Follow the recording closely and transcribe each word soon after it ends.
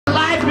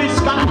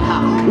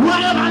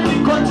whatever has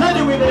been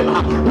contending with him,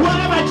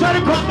 whatever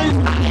Jericho is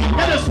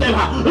against him,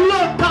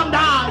 Lord, come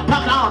down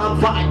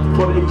and fight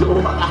for him,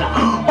 Jehovah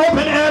God.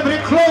 Open every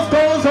closed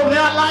doors of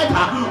their life,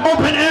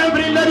 open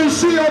every little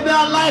sea of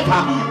their life,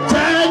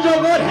 change,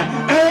 oh God,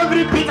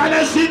 every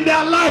bitterness in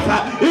their life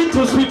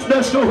into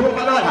sweetness, Jehovah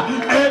God.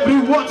 Every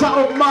water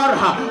of Mara,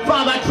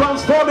 Father,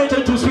 transform it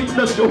into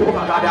sweetness,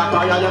 Jehovah God.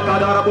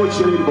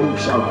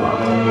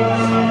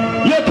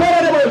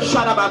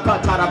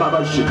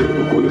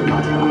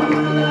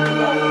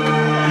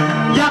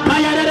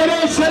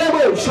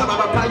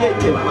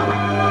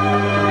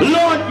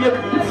 Lord,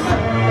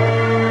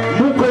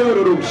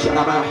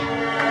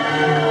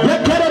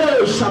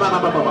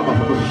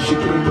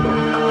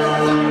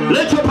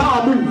 let your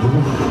power move.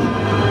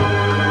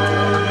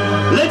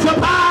 Let your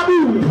power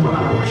move.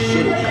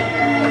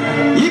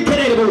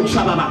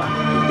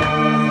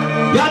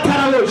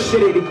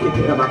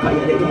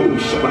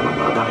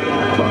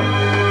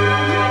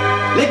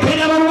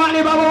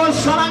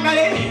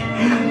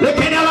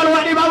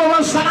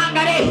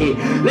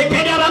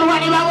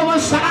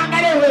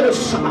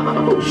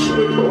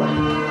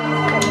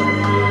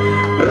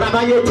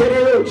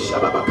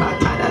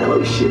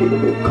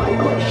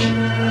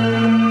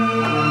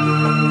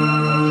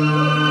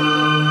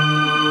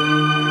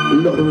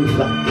 Lord, we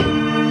thank you.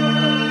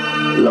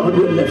 Lord,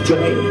 we lift your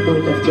name.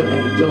 We lift your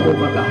name,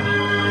 Jehovah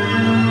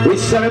God. We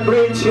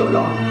celebrate you,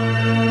 Lord.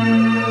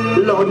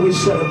 Lord, we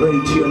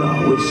celebrate you,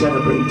 Lord. We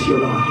celebrate you,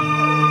 Lord.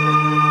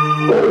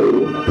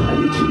 Oh,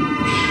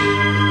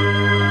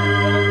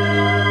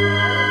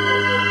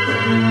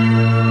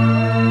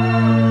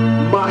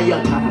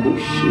 Maya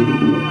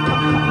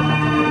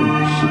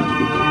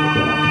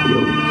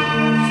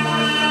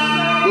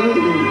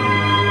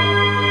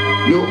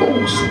You're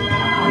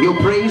awesome. Your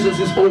praises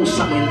is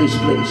awesome in this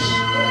place.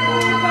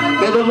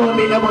 May the Lord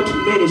be able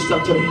to minister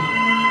to you.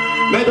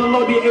 May the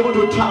Lord be able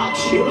to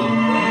touch you.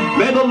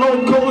 May the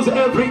Lord cause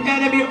every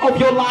enemy of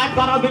your life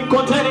that has been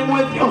contending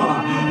with you,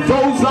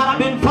 those that have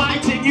been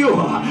fighting you,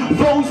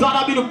 those that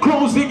have been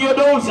closing your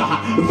doors,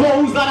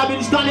 those that have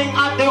been standing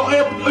at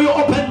your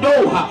open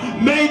door,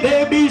 may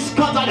they be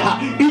scattered.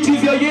 It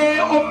is your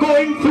year of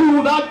going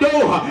through that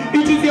door.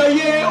 It is your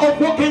year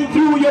of walking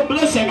through your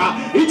blessing.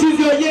 It is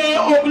your year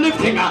of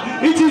lifting.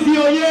 It is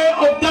your year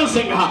of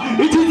dancing.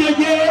 It is your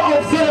year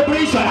of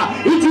celebration.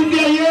 It is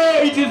your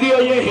year. It is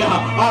your year.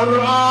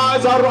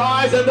 Arise,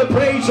 arise in the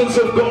presence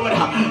of God.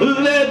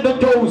 Let the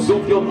doors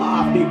of your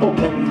life be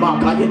open.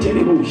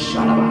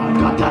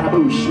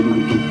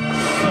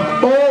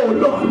 Oh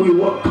Lord, we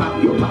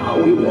welcome your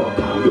power. We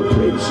welcome your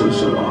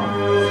presence, Lord.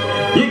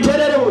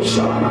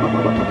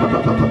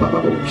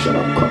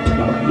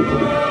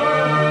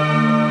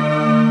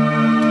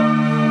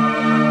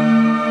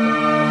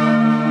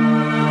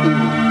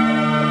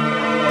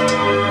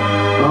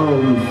 Oh,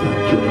 we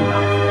thank you,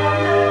 Lord.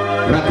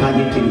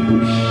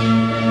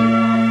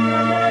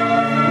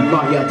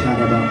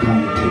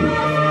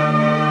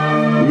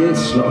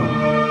 Yes, Lord.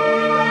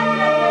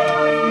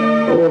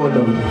 Oh, Lord,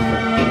 we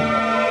thank you.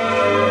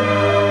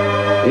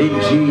 In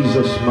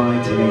Jesus'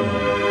 mighty name.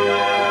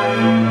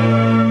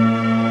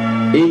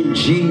 In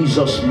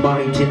Jesus'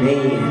 mighty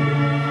name.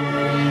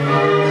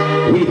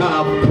 We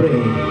have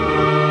prayed.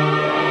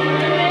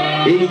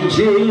 In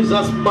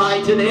Jesus'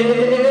 mighty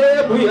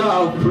name, we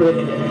have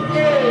prayed.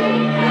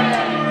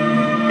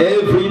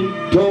 Every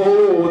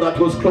door that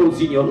was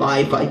closed in your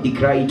life, I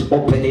declare it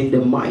open in the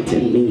mighty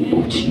name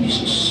of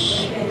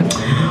Jesus.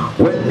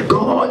 When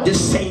God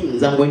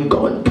descends and when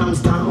God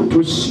comes down to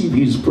receive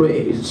his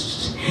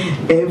praise,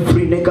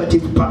 every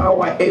negative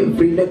power,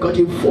 every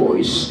negative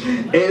voice,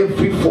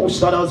 every force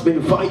that has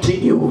been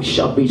fighting you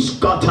shall be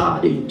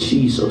scattered in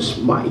Jesus'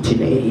 mighty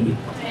name.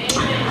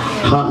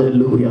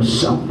 Hallelujah,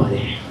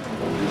 somebody.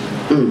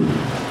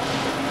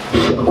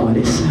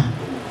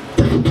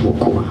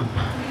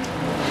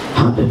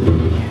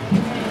 Hallelujah.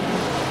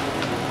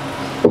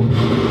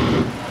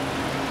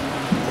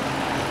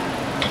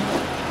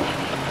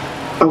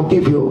 I'll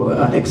give you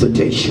an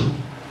exhortation.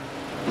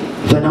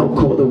 Then I'll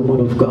call the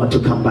woman of God to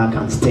come back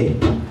and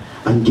step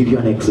and give you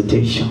an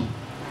exhortation.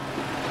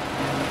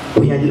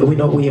 We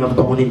know we have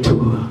gone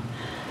into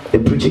the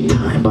preaching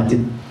time, but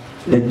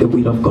let the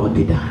will of God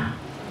be done.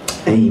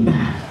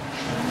 Amen.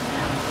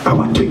 I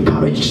want to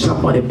encourage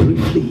somebody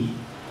briefly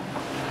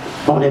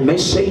on a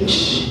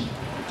message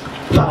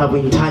that I've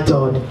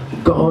entitled,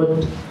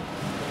 God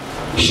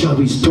shall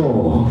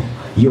restore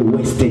your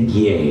wasted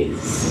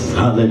years.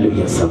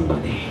 Hallelujah,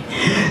 somebody.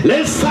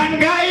 Let's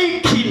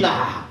sangai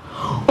killer.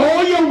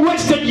 All your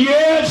wasted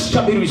years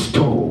shall be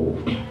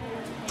restored.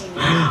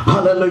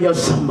 Hallelujah,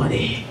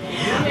 somebody.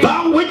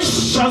 That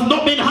which has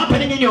not been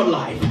happening in your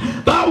life,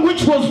 that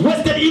which was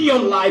wasted in your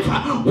life,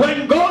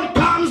 when God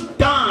comes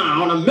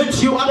down and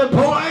meets you at the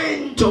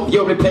point of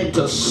your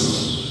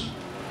repentance,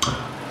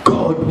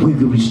 God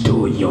will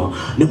restore you.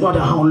 No matter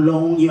how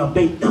long you have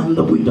been in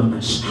the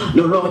wilderness,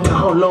 no matter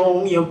how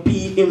long you have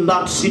been in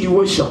that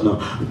situation,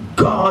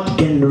 God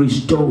can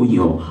restore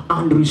you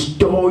and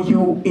restore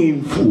you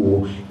in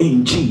full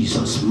in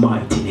Jesus'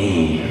 mighty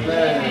name.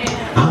 Amen.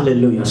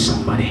 Hallelujah,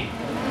 somebody.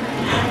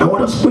 I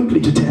want us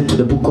quickly to turn to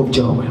the book of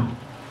Joel.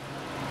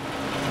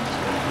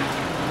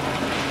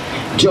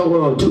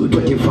 Joel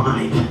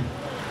 2:25.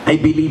 I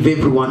believe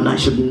everyone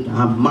should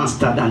have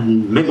mastered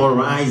and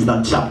memorized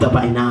that chapter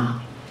by now.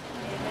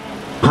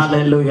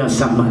 Hallelujah,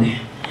 somebody.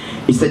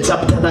 It's a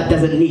chapter that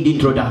doesn't need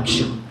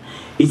introduction.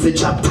 It's a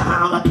chapter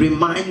that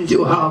reminds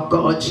you how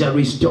God shall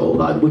restore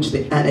that which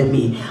the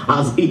enemy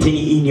has eaten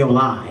in your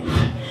life.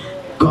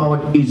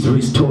 God is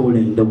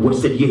restoring the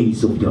wasted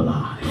years of your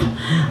life.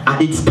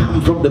 And it's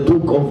come from the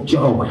book of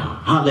Joel.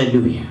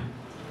 Hallelujah.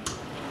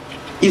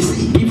 You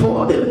see,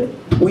 before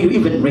we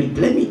even read,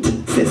 let me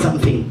say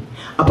something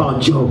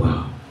about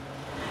Joel.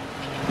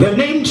 The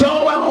name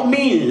Joel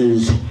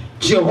means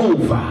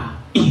Jehovah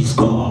is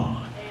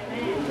God.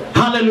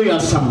 Hallelujah,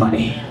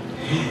 somebody.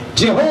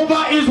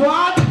 Jehovah is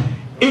what?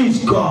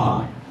 Is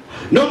God.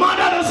 No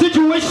matter the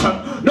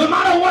situation, no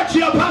matter what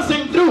you are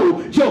passing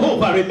through,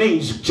 Jehovah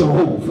remains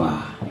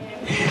Jehovah.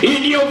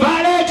 In your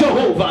valley,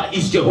 Jehovah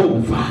is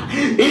Jehovah.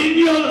 In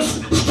your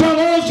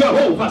struggles,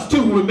 Jehovah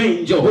still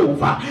remains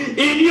Jehovah.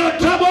 In your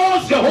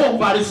troubles,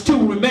 Jehovah still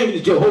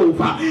remains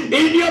Jehovah.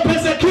 In your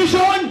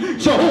persecution,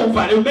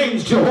 Jehovah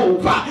remains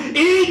Jehovah.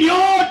 In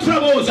your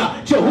troubles,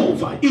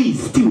 Jehovah is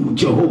still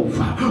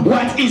Jehovah.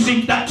 What is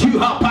it that you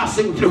are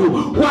passing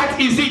through? What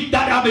is it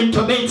that has been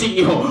tormenting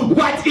you?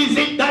 What is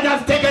it that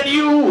has taken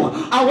you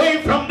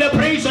away from the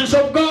presence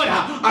of God?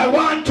 I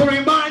want to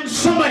remind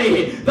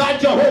somebody that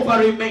Jehovah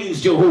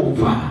remains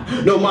Jehovah.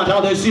 No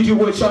matter the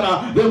situation,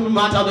 no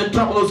matter the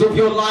troubles of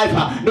your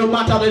life, no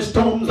matter the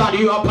storms that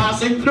you are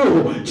passing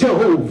through,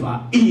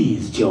 Jehovah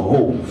is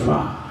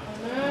Jehovah.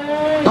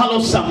 Hello,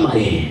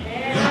 somebody.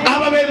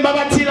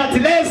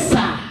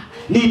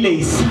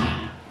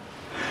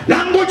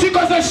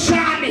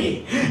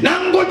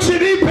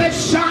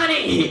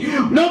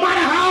 No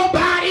matter how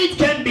bad it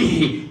can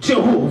be,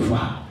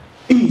 Jehovah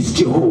is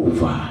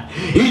Jehovah.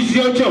 Is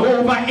your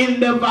Jehovah in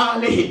the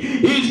valley?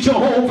 Is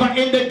Jehovah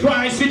in the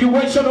dry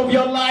situation of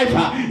your life?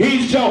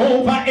 Is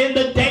Jehovah in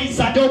the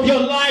desert of your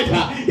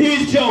life?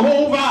 Is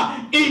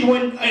Jehovah in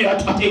when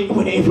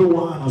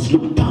everyone has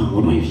looked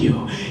down with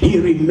you? He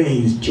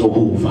remains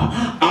Jehovah.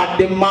 At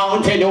the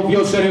mountain of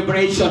your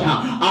celebration,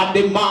 at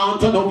the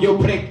mountain of your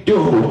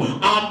breakthrough,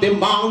 at the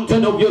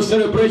mountain of your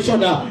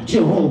celebration,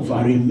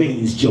 Jehovah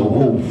remains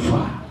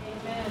Jehovah.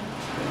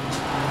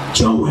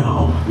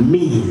 Joel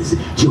means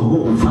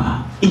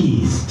Jehovah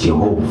is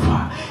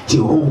Jehovah.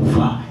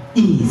 Jehovah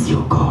is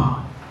your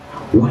God.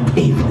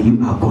 Whatever you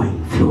are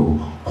going through,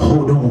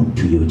 hold on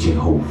to your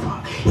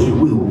Jehovah. He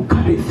will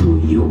carry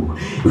through you.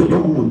 Hold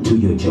on to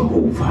your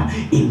Jehovah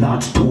in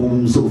that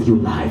storms of your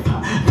life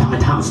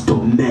that has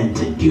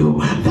tormented you,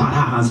 that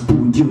has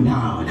put you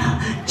down.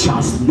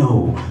 Just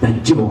know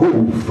that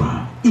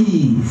Jehovah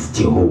is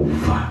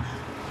Jehovah.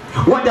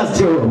 What does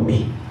Jehovah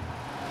mean?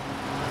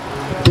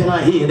 Can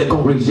I hear the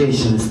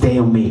congregation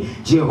tell me,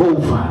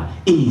 Jehovah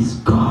is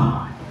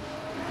God?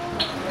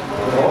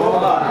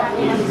 Jehovah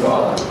is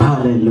God.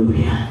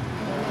 Hallelujah.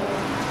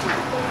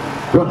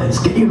 Brothers,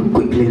 can you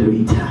quickly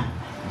read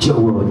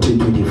Joel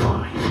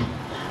 2:25?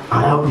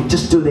 And I will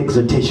just do the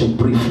exhortation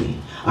briefly.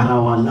 And I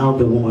will allow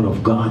the woman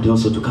of God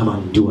also to come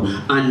and do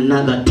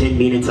another 10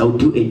 minutes. I'll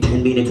do a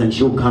 10 minutes and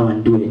she'll come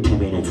and do a 10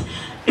 minutes.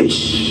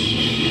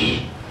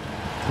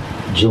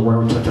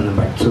 Joel chapter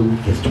number 2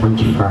 verse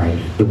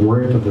 25. The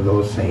word of the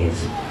Lord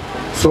says,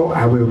 so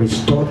I will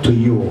restore to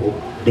you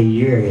the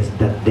years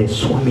that the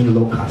swarming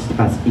locust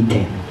has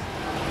eaten,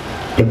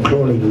 the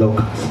crawling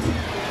locust,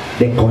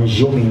 the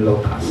consuming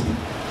locust,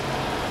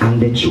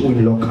 and the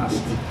chewing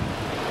locust,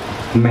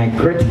 my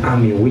great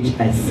army which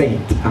I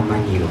sent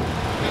among you.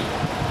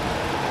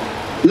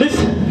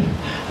 Listen,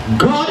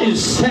 God is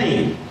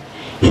saying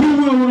He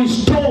will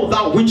restore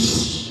that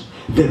which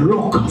the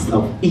locusts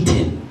have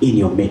eaten in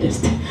your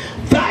midst.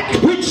 That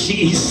which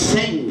He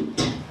sent,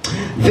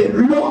 the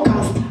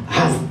locust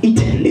has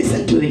eaten.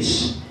 Listen to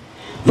this.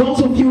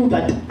 Those of you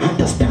that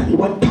understand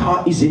what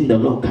power is in the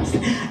locust,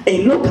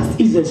 a locust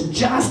is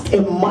just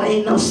a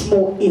minor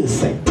small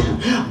insect,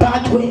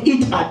 but when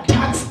it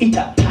attacks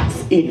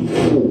in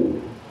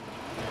full.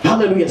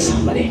 Hallelujah,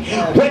 somebody.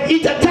 When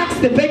it attacks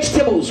the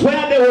vegetables,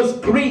 where there was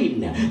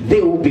green,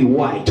 they will be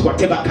white.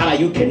 Whatever color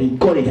you can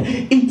call it,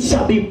 it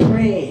shall be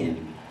plain.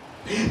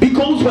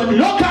 Because when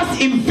locusts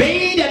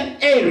invade an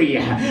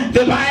area,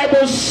 the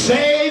Bible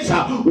says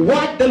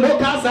what the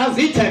locust has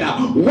eaten,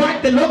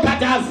 what the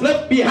locust has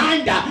left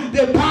behind,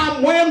 the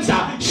palm worms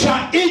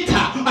shall eat,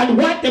 and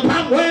what the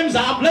palm worms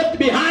have left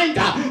behind,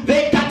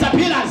 the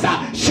caterpillars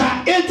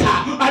shall eat,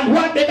 and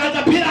what the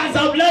caterpillars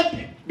have left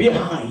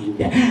behind,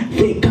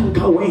 the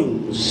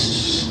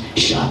cankerworms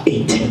shall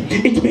eat.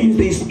 It means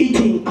there is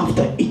eating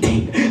after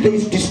eating, there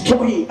is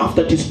destroying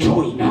after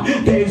destroying,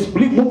 there is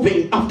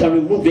removing after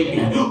removing.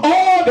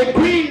 All the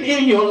green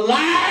in your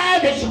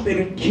life, it shall be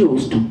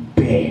reduced to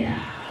bare.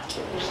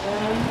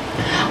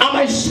 Am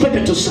I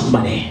speaking to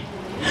somebody?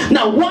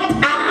 Now what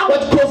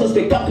causes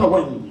the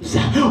cankerworms?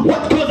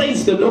 What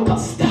causes the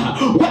locust?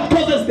 What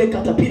causes the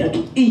caterpillar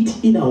to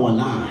eat in our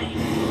life?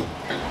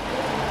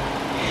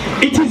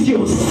 It is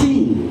your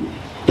sin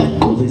that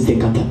causes causes the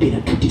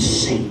caterpillar to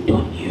descend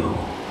on you.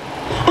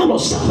 Hello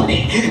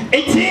somebody.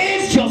 It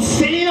is your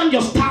sin and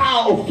your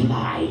style of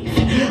life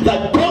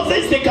that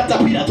causes the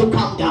caterpillar to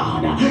come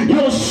down.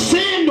 Your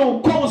sin will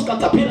cause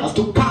caterpillars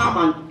to come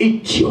and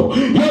eat you.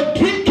 Your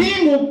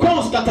drinking will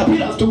cause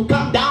caterpillars to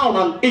come down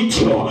and eat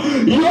you.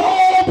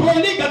 Your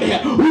polygamy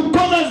will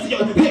cause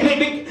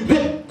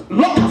the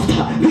locust,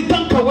 the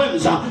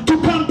cankerworms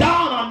to come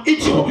down and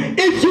eat you.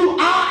 If you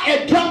are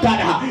a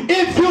drunkard,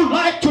 if you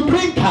like to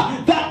drink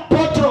that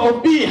bottle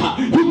of beer,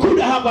 you could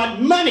have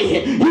had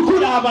money, you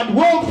could have had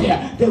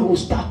welfare, they will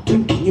start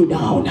drinking you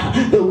down.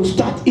 They will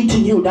start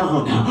eating you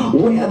down.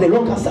 Where the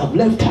locusts have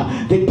left,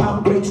 the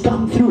palm grapes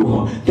come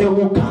through. They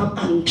will come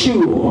and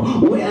chew.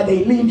 Where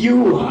they leave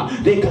you,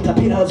 the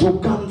caterpillars will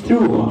come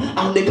through,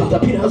 and the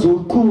caterpillars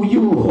will cool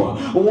you.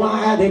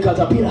 Where the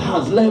caterpillar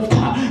has left,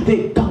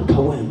 the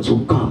cankerworms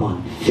will come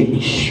and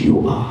finish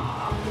you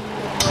up.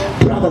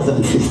 Brothers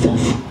and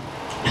sisters,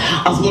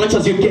 as much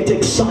as you get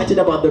excited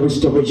about the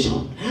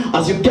restoration,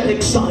 as you get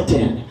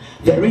excited,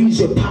 there is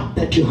a part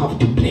that you have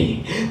to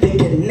play. There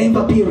can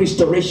never be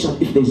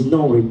restoration if there's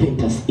no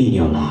repentance in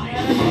your life.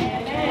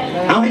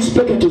 I'm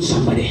speaking to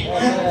somebody.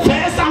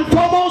 First and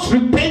foremost,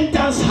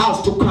 repentance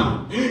has to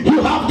come.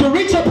 You have to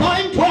reach a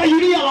point where you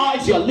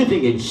realize you're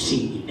living in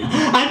sin.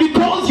 And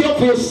because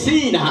of your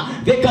sin,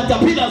 the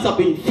caterpillars have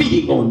been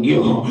feeding on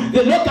you.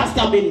 The locusts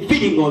have been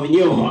feeding on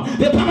you.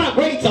 The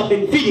pomegranates have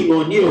been feeding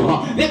on you.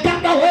 The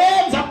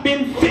cankerworms have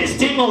been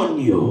feasting on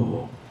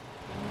you.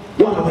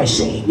 What am I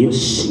saying? Your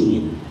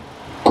sin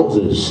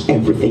causes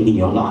everything in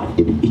your life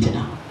to be eaten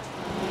up.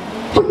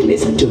 Quick,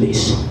 listen to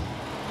this.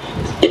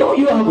 You know,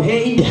 you have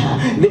heard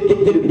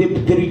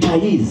the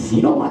retirees.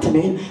 You know what I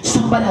mean?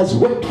 Somebody has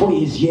worked for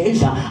his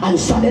years and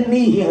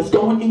suddenly he has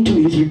gone into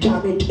his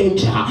retirement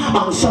age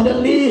and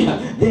suddenly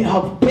they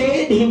have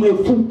paid him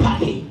a full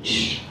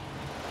package.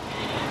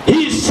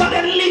 He is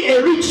suddenly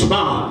a rich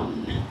man.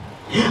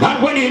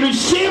 And when he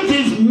receives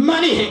his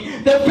money,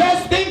 the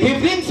first thing he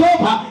thinks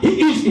of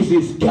is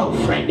his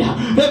girlfriend.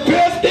 The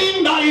first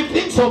thing that he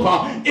thinks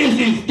of is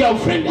his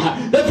girlfriend.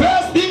 The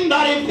first thing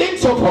that he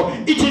thinks of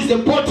it is a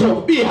bottle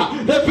of beer.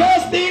 The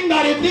first thing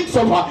that he thinks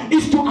of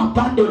is to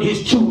abandon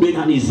his children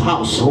and his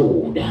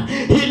household.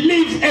 He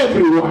leaves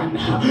everyone.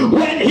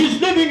 When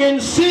he's living in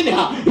sin,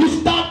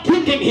 he starts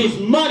drinking his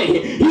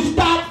money. He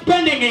starts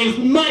spending his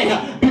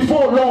money.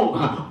 Before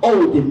long,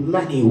 all the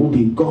money will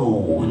be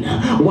gone.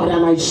 What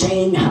am I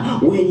saying?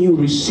 When you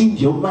receive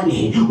your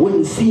money,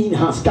 when sin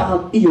has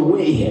come your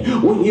way,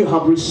 when you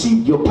have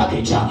received your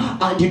package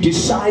and you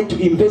decide to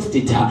invest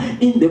it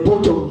in the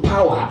bottom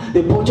power,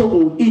 the bottom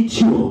will eat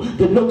you,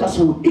 the locusts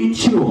will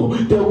eat you,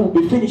 they will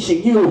be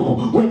finishing you.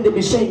 When they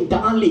be saying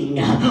darling,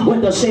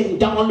 when they're saying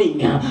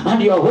darling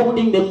and you're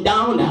holding them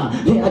down,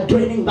 they are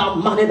draining that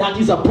money that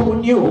is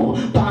upon you.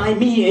 Buy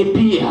me a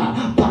beer,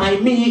 buy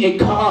me a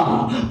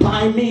car,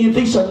 buy me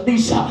this and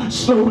this.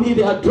 Slowly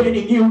they are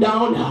draining you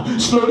down,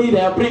 slowly they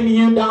are bringing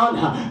you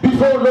down.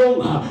 Before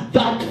long,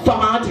 that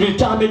fat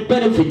retirement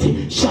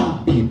benefit shall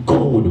be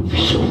gone.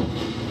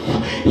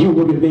 You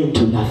will remain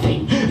to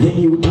nothing. Then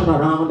you turn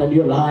around and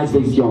realize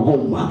there's your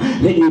home.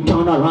 Then you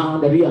turn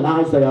around and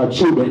realize there are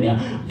children.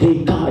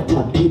 The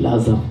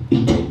caterpillars have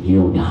eaten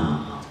you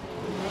down.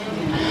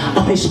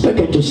 Am I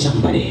speaking to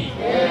somebody?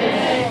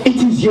 It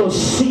is your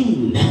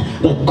sin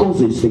that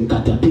causes the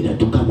caterpillar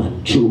to come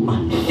and chew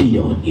and feed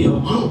on you.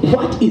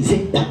 What is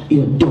it that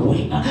you're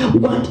doing?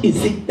 What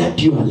is it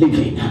that you are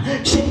living?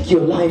 Check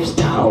your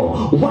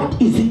lifestyle.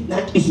 What is it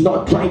that is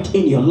not right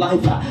in your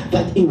life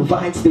that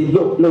invites the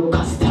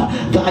locust,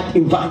 that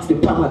invites the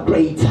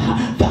pomegranates,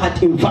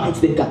 that invites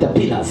the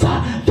caterpillars,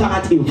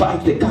 that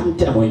invites the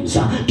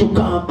cankerworms to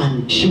come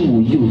and chew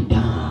you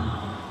down?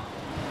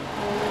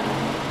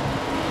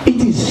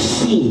 It is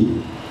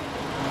sin.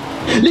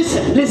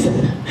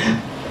 Listen.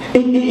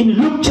 In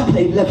Luke chapter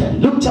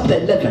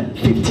 11,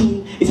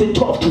 15, it's in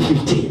 12 to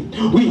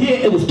 15. We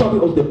hear the story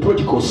of the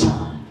prodigal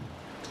son.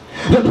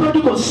 The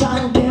prodigal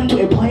son came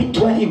to a point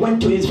where he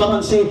went to his father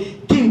and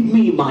said, give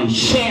me my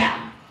share.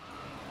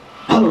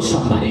 Hello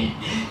somebody.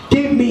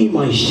 Give me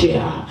my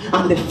share.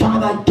 And the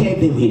father gave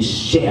him his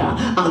share.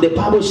 And the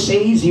Bible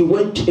says he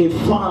went to a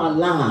far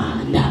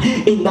land.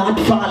 In that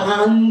far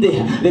land,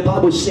 the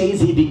Bible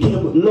says he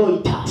became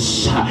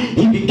loitous.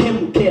 He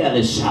became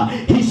careless.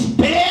 He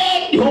spent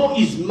all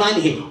his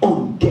money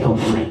on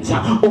girlfriends,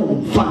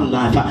 on fun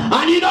life.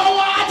 And you know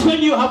what?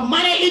 When you have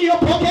money in your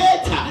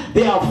pocket,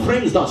 there are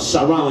friends that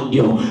surround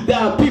you. There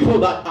are people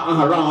that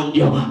are around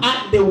you,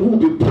 and they will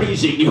be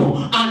praising you,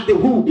 and they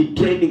will be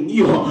training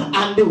you,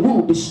 and they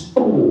will be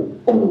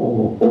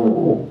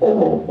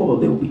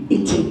they will be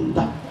eating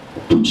that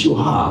which you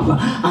have,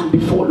 and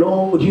before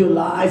long you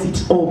realize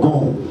it's all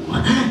gone.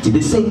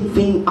 The same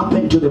thing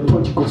happened to the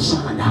prodigal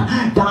son.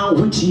 That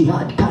which he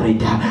had carried,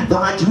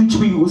 that which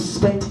he was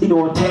spent in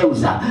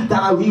hotels,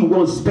 that he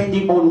was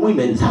spending on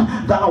women,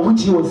 that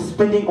which he was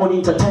spending on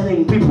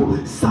entertaining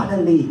people,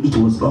 suddenly it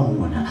was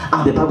gone.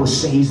 And the Bible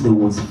says there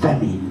was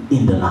famine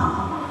in the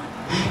land.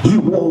 He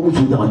was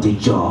without a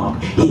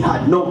job. He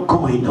had no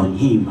coin on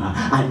him,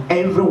 and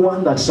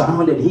everyone that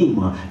surrounded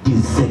him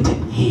deserted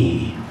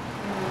him.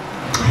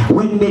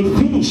 When they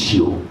finish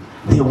you,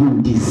 they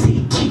will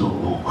desert you.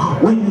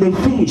 When they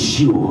finish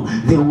you,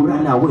 they will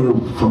run away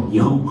from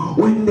you.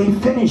 When they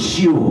finish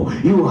you,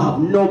 you have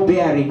no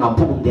bearing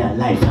upon their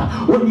life.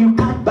 When you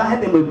can't buy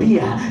them a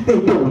beer,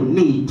 they don't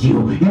need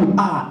you. You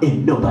are a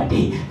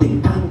nobody. The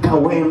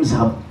cankerworms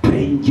have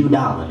drained you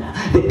down.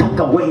 The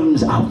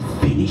cankerworms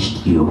have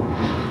finished you.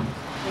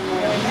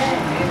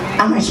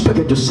 Am I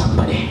speaking to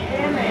somebody?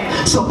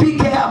 So be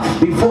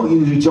careful before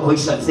you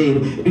rejoice and say,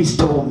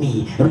 restore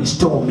me,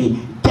 restore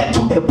me. Get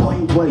to a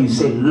point where you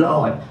say,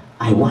 Lord,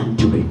 I want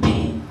to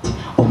repent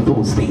of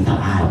those things that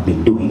I have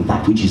been doing,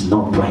 that which is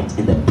not right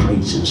in the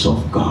presence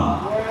of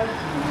God.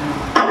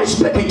 I'm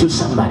speaking to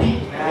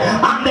somebody.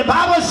 And the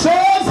Bible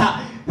says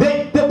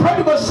the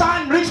prodigal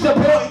son reached the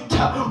point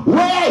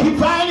where he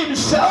found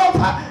himself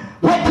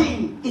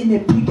working in a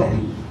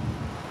piggery.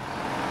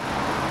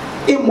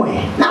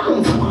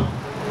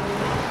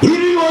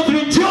 He was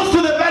reduced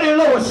to the very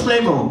lowest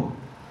level.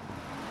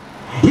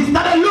 He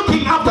started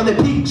looking after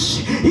the pigs.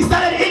 He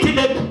started eating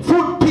the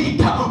food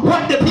pig.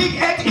 What the pig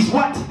ate is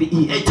what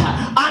he ate.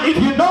 And if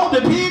you know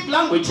the pig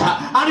language,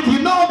 and if you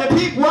know the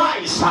pig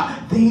wise,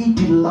 they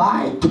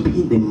delight to be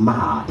in the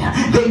mud.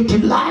 They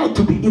delight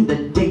to be in the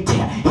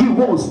dirty. He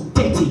was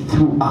dirty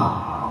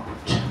throughout.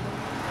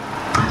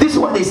 This is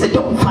why they said,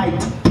 don't fight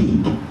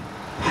pig.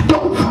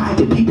 Don't fight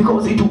a pig,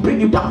 because it will bring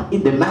you down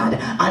in the mud,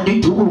 and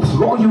it will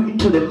throw you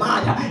into the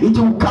mud. It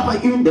will cover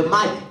you in the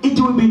mud. It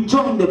will be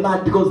enjoying the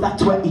mud, because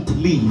that's where it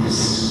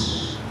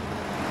lives.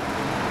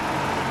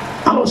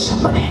 Hello,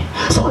 somebody.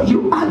 So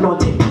you are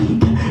not a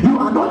pig. You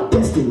are not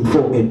destined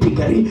for a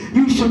piggery.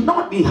 You should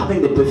not be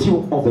having the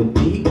perfume of a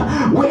pig.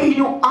 When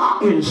you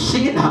are in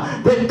sin,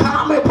 there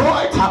comes a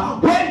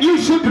point when you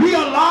should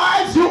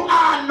realize you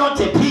are not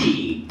a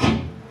pig.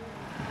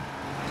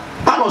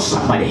 Hello,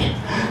 somebody.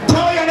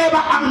 Tell your neighbor,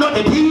 I'm not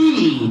a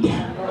pig.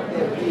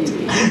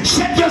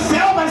 Shake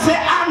yourself and say,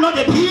 I'm not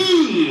a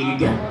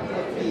pig.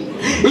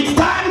 It's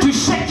time to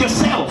shake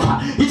yourself.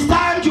 It's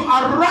time to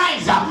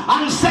arise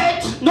and say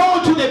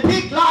no to the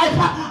pig life,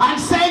 and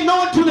say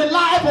no to the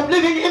life of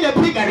living in a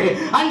piggery,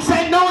 and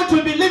say no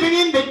to be living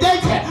in the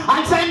debt,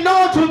 and say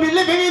no to be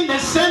living in the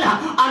sin,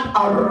 and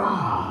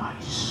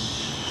arise.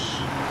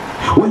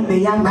 When the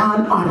young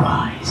man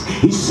arose,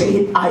 he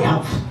said, I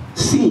have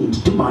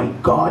sinned to my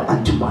God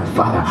and to my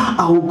Father.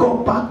 I will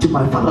go back to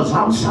my father's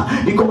house,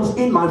 because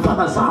in my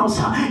father's house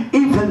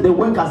even the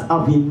workers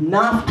have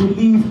enough to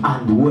live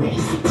and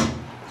waste.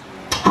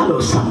 Hello,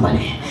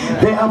 somebody.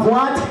 They have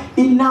what?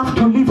 Enough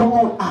to live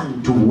on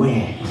and to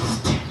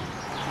waste.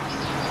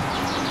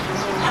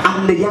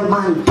 And the young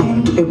man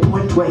came to a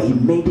point where he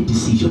made a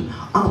decision.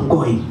 I'm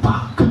going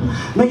back.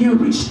 May you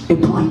reach a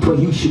point where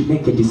you should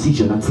make a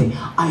decision and say,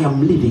 I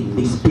am leaving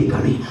this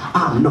piggery.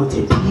 I'm not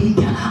a pig.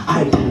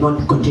 I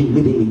cannot continue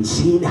living in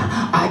sin.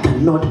 I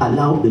cannot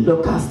allow the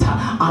locust.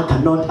 I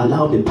cannot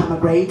allow the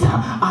pomegranate.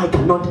 I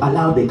cannot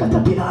allow the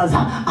caterpillars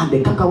and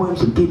the cankerworms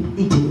to keep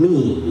eating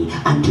me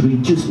and to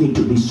reduce me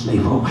to this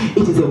level.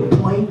 It is a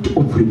point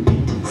of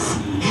repentance.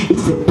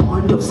 It's a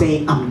point of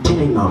saying, I'm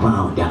turning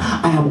around.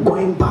 I am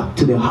going back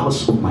to the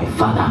house of my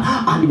father.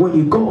 And when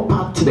you go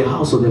back to the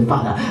house of the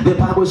father, the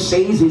Bible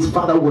says his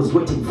father was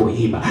waiting for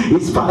him.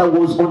 His father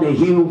was on a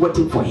hill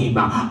waiting for him.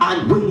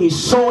 And when he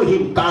saw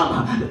him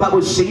come, the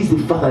Bible says the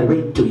father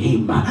ran to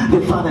him.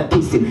 The father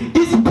kissed him.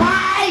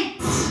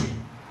 Despite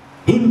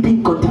him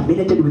being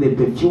contaminated with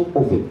the perfume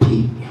of a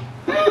pig.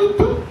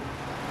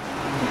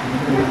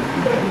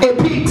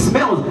 A pig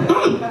smells.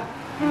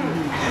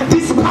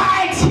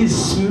 Despite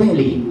his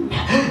smelling,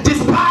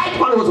 despite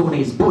what was on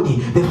his body,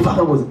 the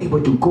father was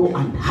able to go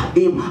and hug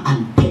him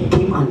and peck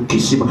him and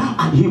kiss him,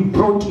 and he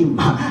brought him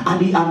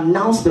and he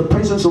announced the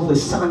presence of the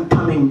son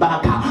coming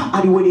back.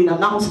 And when he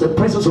announced the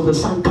presence of the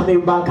son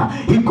coming back,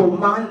 he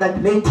commanded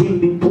that let him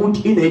be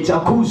put in a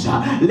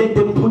jacuzzi, let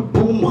them put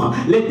boom,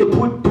 let them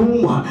put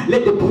boom,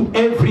 let them put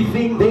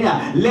everything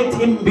there, let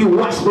him be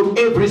washed from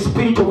every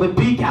spirit of a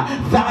pig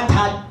that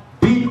had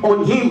been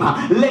on him,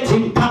 let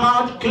him come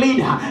out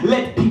clean,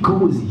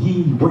 because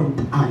he went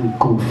and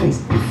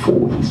confessed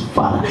before his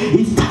father.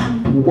 It's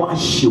time to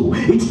wash you.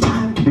 It's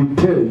time to be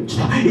purged.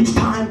 It's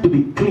time to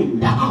be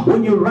cleaned.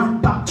 When you run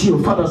back to your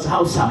father's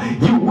house,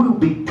 you will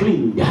be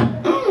cleaned.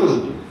 Am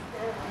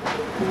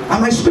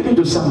I speaking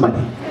to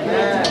somebody?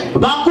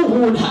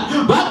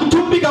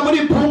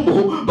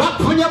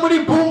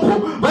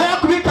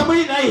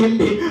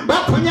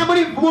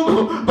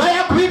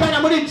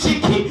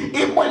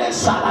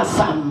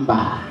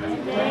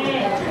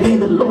 May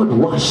the Lord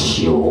wash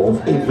you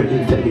of every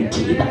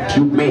infirmity that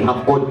you may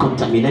have got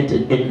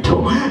contaminated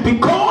into,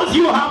 because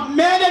you have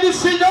made a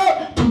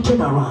decision to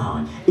turn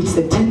around. It's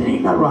the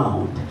turning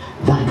around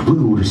that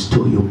will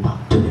restore you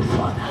back to the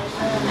Father.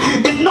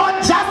 It's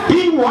not just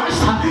being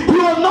washed. He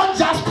was not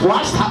just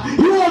washed.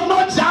 He was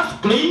not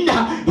just cleaned.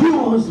 He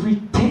was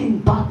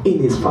retained back in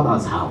his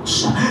father's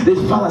house. This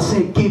father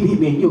said, give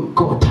him a new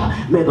coat.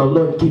 May the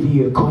Lord give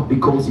you a coat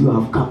because you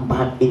have come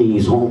back in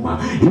his home.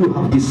 You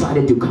have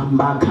decided to come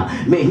back.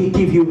 May he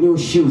give you new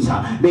shoes.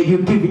 May he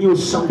give you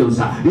sandals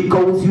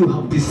because you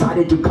have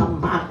decided to come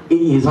back in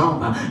his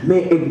home.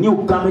 May a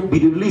new garment be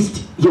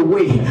released your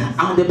way.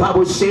 And the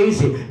Bible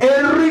says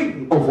a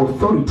ring of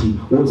authority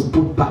was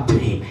put back to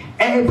him.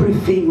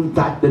 Everything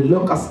that the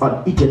locusts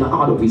are eaten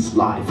out of his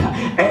life,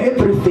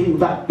 everything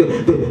that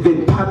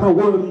the palmer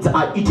worms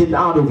are eaten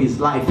out of his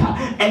life,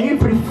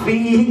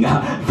 everything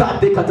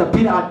that the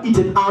caterpillar are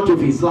eaten out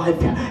of his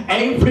life,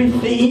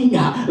 everything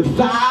that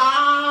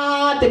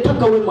the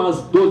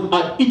cankerworms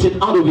are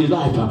eaten out of his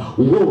life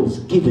was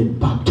given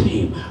back to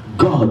him.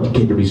 God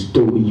can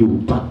restore you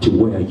back to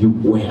where you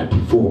were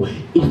before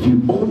if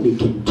you only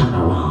can turn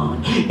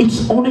around.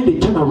 It's only the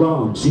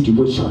turnaround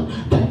situation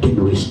that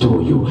can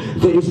restore you.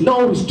 There is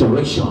no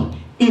restoration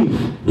if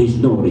there is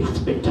no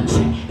repentance.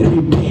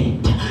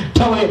 Repent.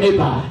 Tell your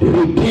neighbor,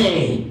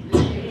 repent.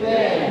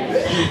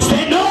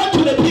 Say no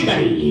to the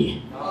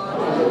piggery.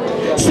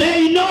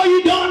 Say no,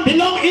 you don't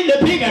belong in the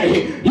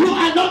piggery. You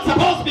are not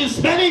supposed to be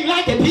smelling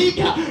like a pig.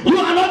 You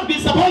are not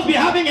supposed to be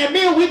having a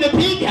meal with a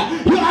pig.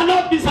 You are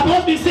not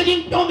supposed to be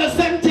sitting on the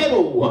same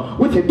table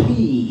with a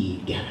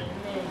pig.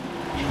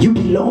 You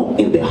belong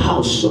in the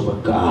house of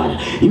a God.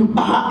 You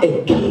are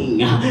a king.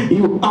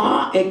 You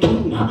are a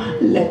king.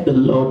 Let the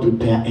Lord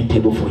prepare a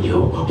table for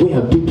you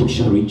where people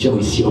shall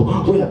rejoice you,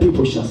 where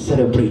people shall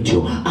celebrate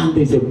you, and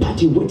there's a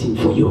party waiting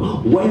for you.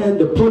 When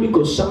the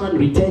prodigal son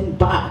returned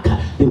back,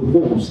 there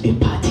was a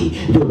party,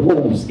 there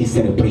was a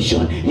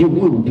celebration. You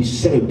will be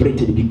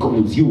celebrated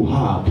because you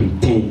have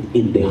returned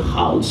in the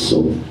house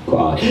of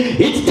God.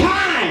 It's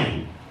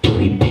time to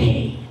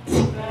repent.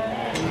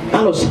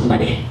 Hello,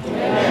 somebody.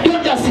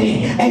 Don't just say,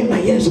 hey,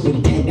 my ears will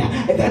be tender,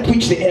 that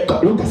which the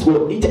locusts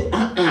will eat.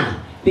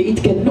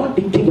 It cannot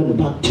be given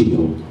back to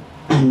you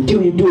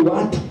until you do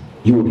what?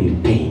 You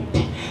repent.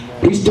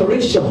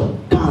 Restoration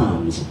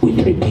comes with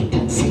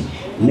repentance.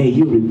 May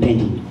you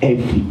repent in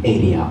every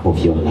area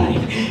of your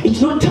life. It's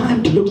not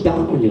time to look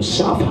down on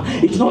yourself.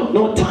 It's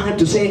not time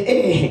to say,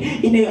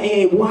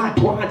 hey, what?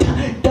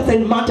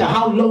 Doesn't matter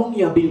how long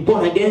you have been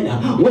born again,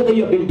 whether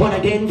you have been born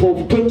again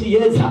for 20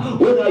 years,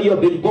 whether you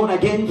have been born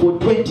again for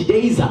 20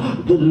 days,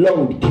 the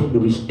Lord can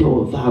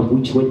restore that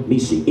which went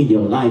missing in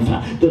your life.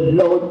 The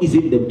Lord is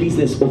in the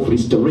business of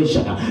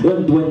restoration.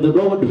 And when the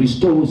Lord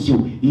restores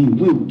you, He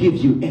will give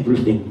you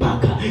everything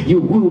back.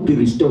 You will be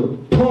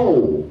restored.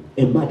 Paul,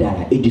 a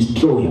murderer, a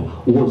destroyer,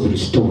 was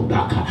restored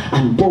back,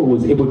 and Paul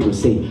was able to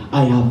say,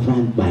 I have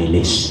run my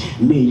race.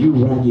 May you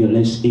run your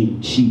race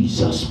in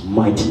Jesus'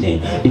 mighty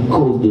name,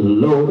 because the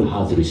Lord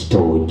has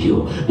restored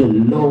you. The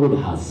Lord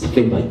has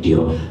favored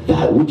you.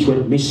 That which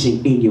went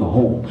missing in your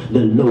home,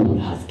 the Lord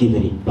has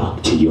given it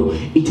back to you.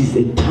 It is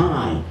a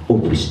time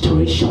of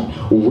restoration.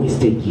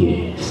 Wasted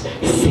years,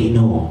 say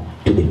no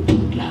to the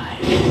pig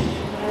life.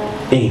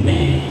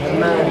 Amen.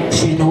 Amen.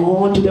 Say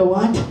no to the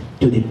what?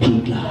 To the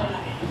pig life.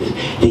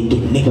 There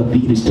can never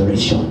be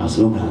restoration as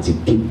long as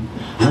you keep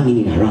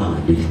hanging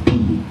around with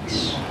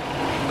pigs.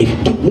 If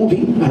you keep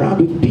moving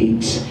around with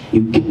pigs,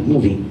 you keep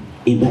moving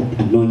in that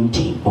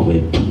anointing of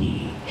a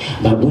pig.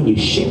 But when you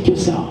shake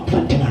yourself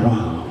and turn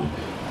around,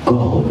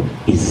 God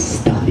is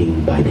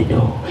standing by the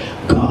door.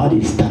 God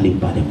is standing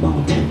by the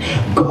mountain.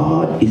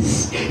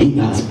 He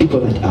has people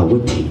that are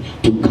waiting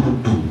to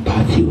come and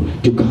bath you,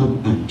 to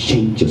come and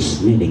change your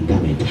smelling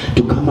garment,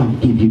 to come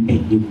and give you a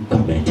new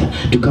garment,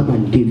 to come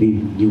and give you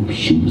new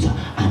shoes,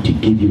 and to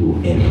give you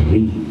a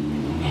ring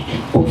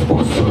of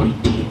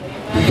authority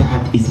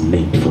that is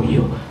meant for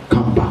you.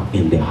 Come back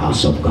in the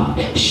house of God.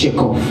 Shake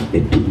off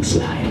the pig's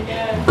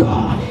life.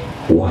 God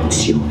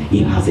wants you.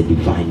 He has a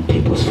divine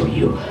purpose for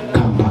you.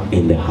 Come back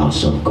in the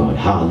house of God.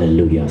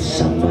 Hallelujah,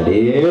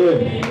 somebody.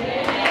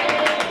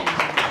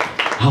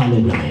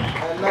 Hallelujah.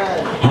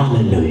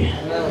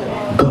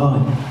 Hallelujah.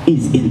 God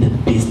is in the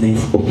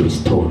business of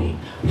restoring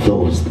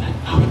those that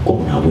have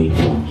gone away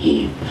from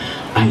Him.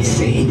 I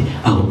said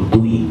I'm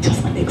doing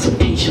just an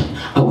exhortation.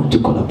 I want to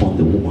call upon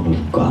the woman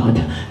of God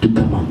to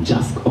come and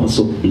just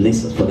also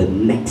bless us for the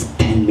next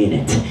 10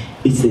 minutes.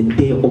 It's a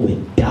day of a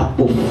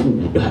double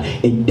food,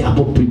 a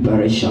double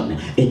preparation,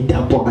 a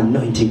double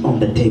anointing on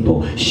the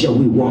table. Shall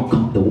we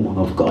welcome the woman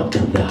of God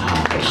in the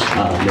house?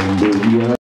 Hallelujah.